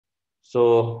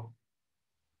So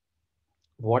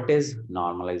what is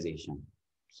normalization?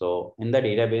 So in the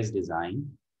database design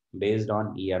based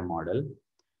on ER model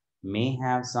may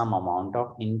have some amount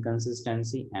of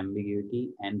inconsistency,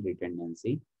 ambiguity, and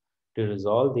redundancy. To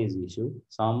resolve these issues,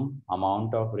 some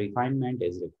amount of refinement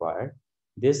is required.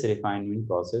 This refinement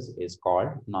process is called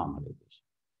normalization.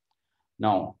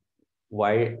 Now,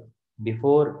 why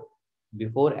before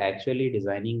before actually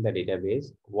designing the database,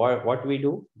 what we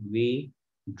do, we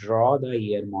draw the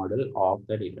ER model of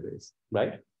the database,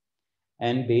 right?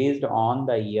 And based on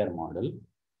the ER model,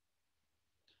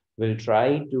 we'll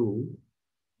try to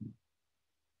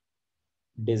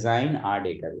design our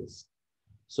database.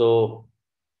 So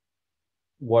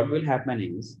what will happen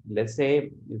is, let's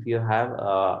say if you have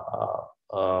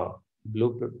a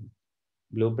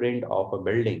blueprint of a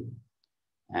building,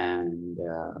 and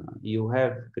you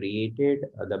have created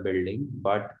the building,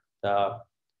 but the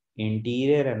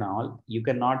interior and all you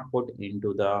cannot put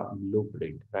into the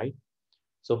blueprint, right?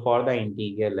 So for the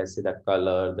interior, let's say the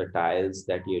color, the tiles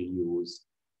that you'll use,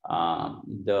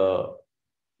 the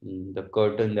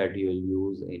curtain that you'll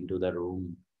use into the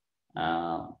room,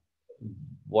 uh,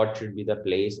 what should be the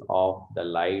place of the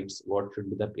lights, what should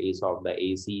be the place of the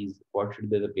ACs, what should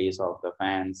be the place of the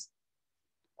fans.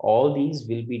 All these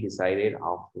will be decided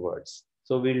afterwards.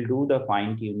 So we'll do the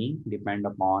fine tuning depend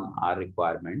upon our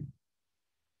requirement,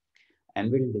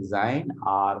 and we'll design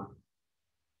our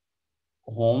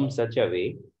home such a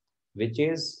way which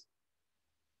is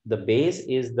the base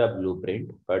is the blueprint,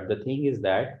 but the thing is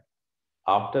that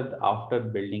after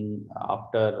building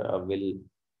after we'll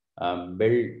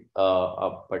build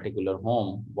a particular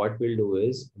home, what we'll do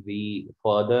is we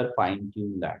further fine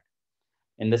tune that.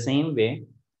 In the same way,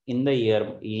 in the year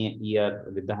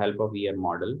with the help of year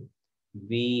model,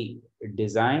 we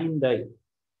design the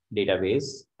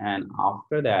database, and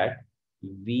after that,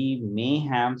 we may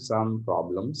have some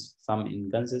problems, some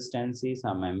inconsistency,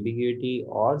 some ambiguity,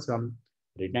 or some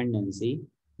redundancy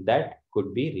that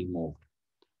could be removed.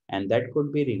 And that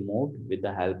could be removed with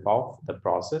the help of the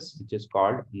process which is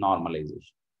called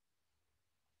normalization.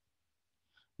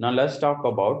 Now let's talk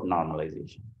about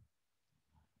normalization.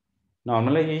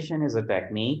 Normalization is a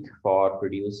technique for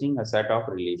producing a set of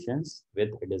relations with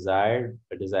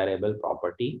a desirable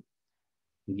property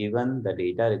given the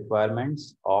data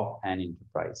requirements of an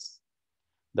enterprise.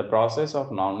 The process of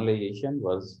normalization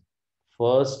was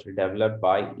first developed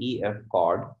by E.F.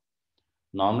 Codd.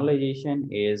 Normalization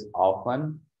is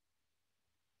often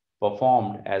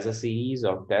performed as a series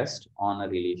of tests on a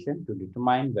relation to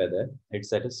determine whether it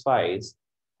satisfies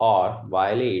or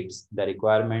violates the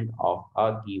requirement of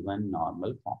a given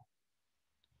normal form.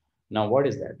 Now, what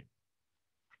is that?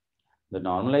 The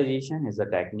normalization is a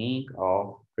technique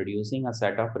of producing a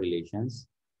set of relations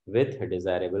with a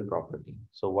desirable property.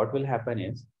 So what will happen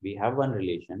is we have one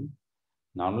relation.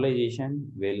 Normalization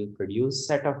will produce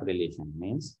set of relation,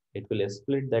 means it will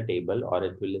split the table or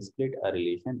it will split a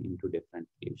relation into different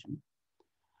relations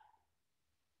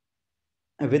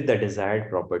with the desired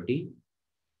property.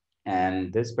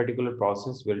 And this particular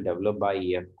process will develop by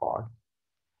EF Codd.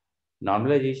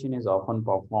 Normalization is often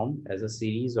performed as a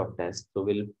series of tests. So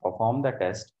we'll perform the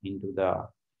test into the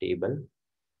table,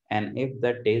 and if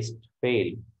the test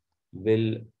fail,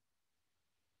 we'll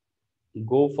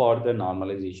go for the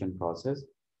normalization process,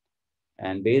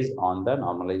 and based on the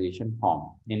normalization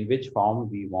form, in which form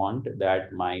we want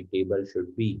that my table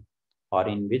should be, or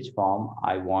in which form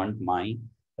I want my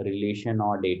relation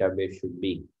or database should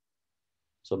be.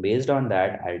 So based on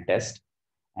that, I'll test,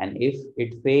 and if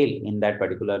it fail in that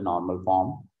particular normal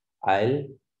form, I'll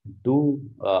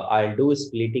I'll do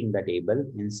splitting the table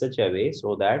in such a way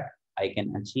so that I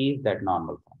can achieve that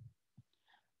normal form.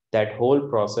 That whole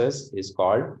process is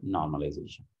called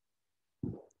normalization.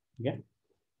 Yeah,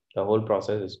 the whole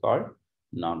process is called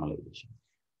normalization.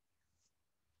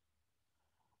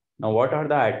 Now, what are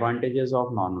the advantages of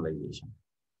normalization?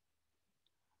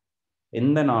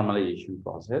 In the normalization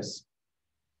process,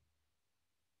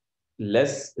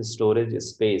 less storage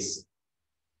space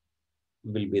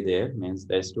will be there, means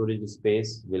the storage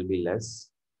space will be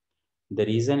less. The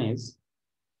reason is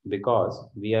because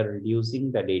we are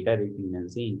reducing the data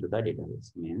redundancy into the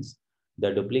database, means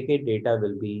the duplicate data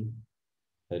will be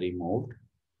removed.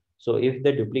 So if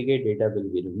the duplicate data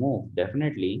will be removed,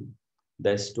 definitely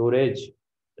the storage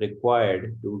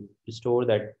required to store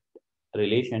that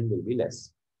relation will be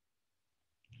less.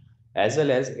 As well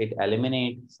as it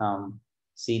eliminates some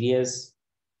serious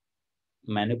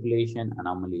manipulation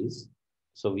anomalies.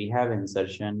 So we have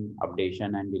insertion,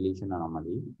 updation, and deletion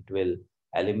anomaly. It will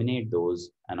eliminate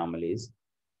those anomalies,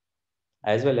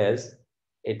 as well as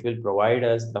it will provide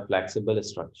us the flexible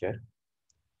structure.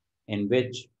 in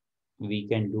which we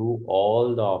can do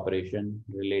all the operation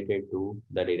related to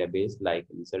the database like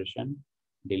insertion,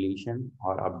 deletion,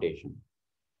 or updation.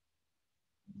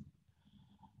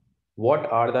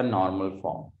 What are the normal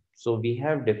forms? So we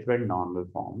have different normal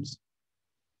forms.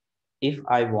 If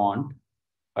I want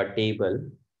a table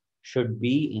should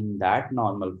be in that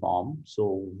normal form,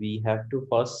 so we have to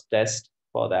first test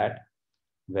for that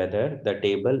whether the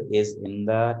table is in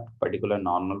the particular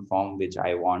normal form which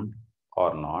I want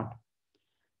or not.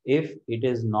 If it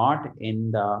is not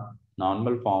in the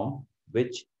normal form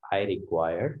which I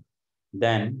required,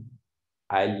 then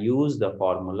I'll use the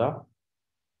formula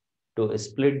to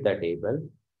split the table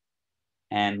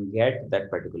and get that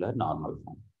particular normal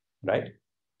form, right?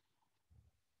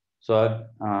 So,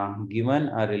 given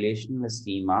a relational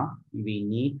schema, we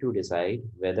need to decide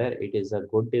whether it is a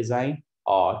good design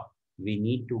or we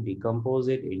need to decompose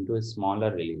it into a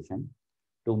smaller relation.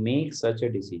 To make such a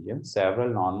decision, several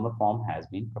normal form has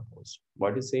been proposed.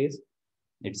 What it says?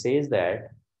 It says that,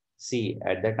 see,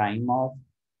 at the time of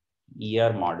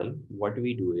ER model, what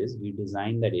we do is we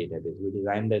design the database, we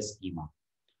design the schema.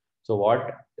 So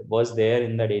what was there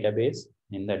in the database?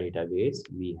 In the database,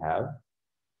 we have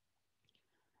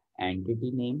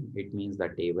entity name, it means the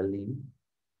table name.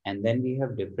 And then we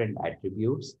have different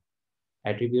attributes.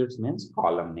 Attributes means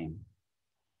column name.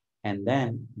 And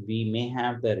then we may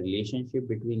have the relationship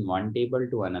between one table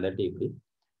to another table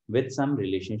with some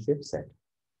relationship set,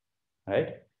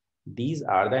 right? These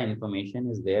are the information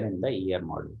is there in the ER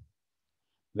model.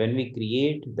 When we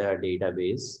create the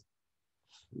database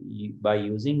by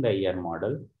using the ER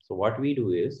model, so what we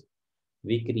do is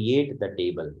we create the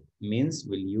table, means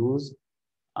we'll use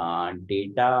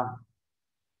data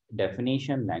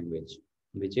definition language,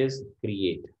 which is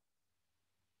create.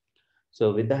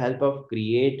 So with the help of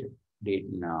create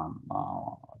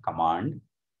command,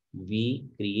 we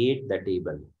create the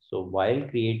table. So while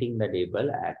creating the table,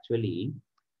 actually,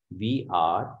 we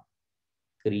are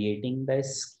creating the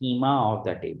schema of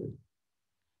the table.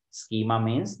 Schema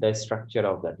means the structure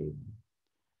of the table.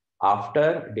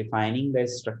 After defining the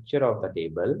structure of the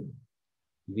table,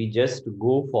 we just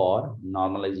go for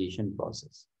normalization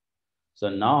process. So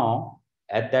now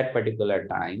at that particular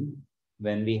time,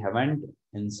 when we haven't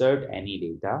insert any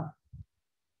data,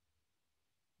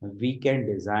 we can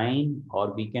design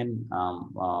or we can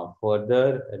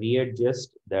further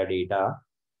readjust the data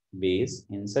base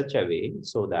in such a way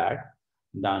so that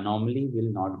the anomaly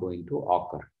will not going to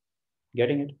occur.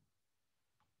 Getting it?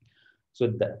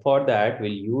 So for that,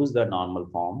 we'll use the normal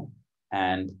form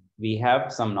and we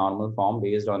have some normal form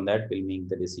based on that we'll make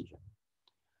the decision.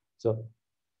 So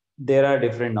there are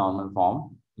different normal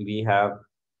form. We have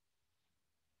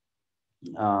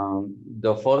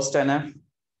the first NF,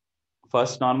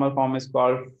 first normal form is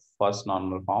called first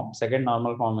normal form. Second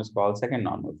normal form is called second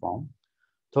normal form.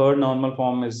 Third normal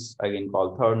form is again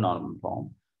called third normal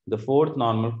form. The fourth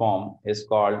normal form is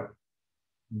called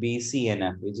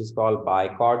BCNF, which is called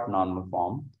Bicort normal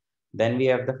form. Then we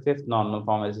have the fifth normal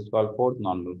form, which is called fourth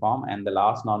normal form. And the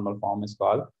last normal form is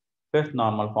called fifth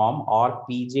normal form or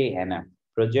PJNF,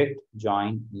 Project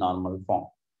Joint Normal Form.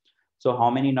 So how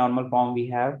many normal form we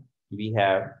have? We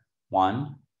have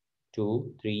 1,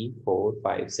 2, 3, 4,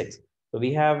 5, 6. So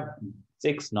we have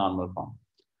 6 normal form.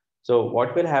 So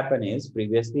what will happen is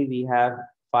previously we have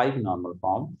 5 normal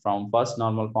form from first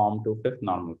normal form to fifth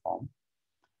normal form.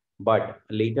 But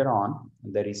later on,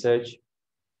 the research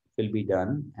will be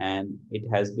done and it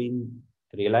has been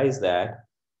realized that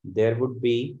there would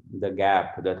be the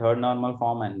gap, the third normal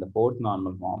form and the fourth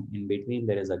normal form. In between,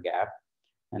 there is a gap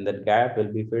and that gap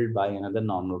will be filled by another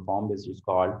normal form, which is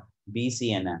called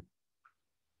BCNF,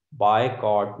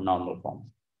 Bicort normal form.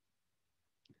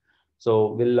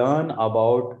 So we'll learn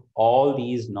about all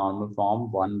these normal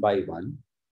form one by one.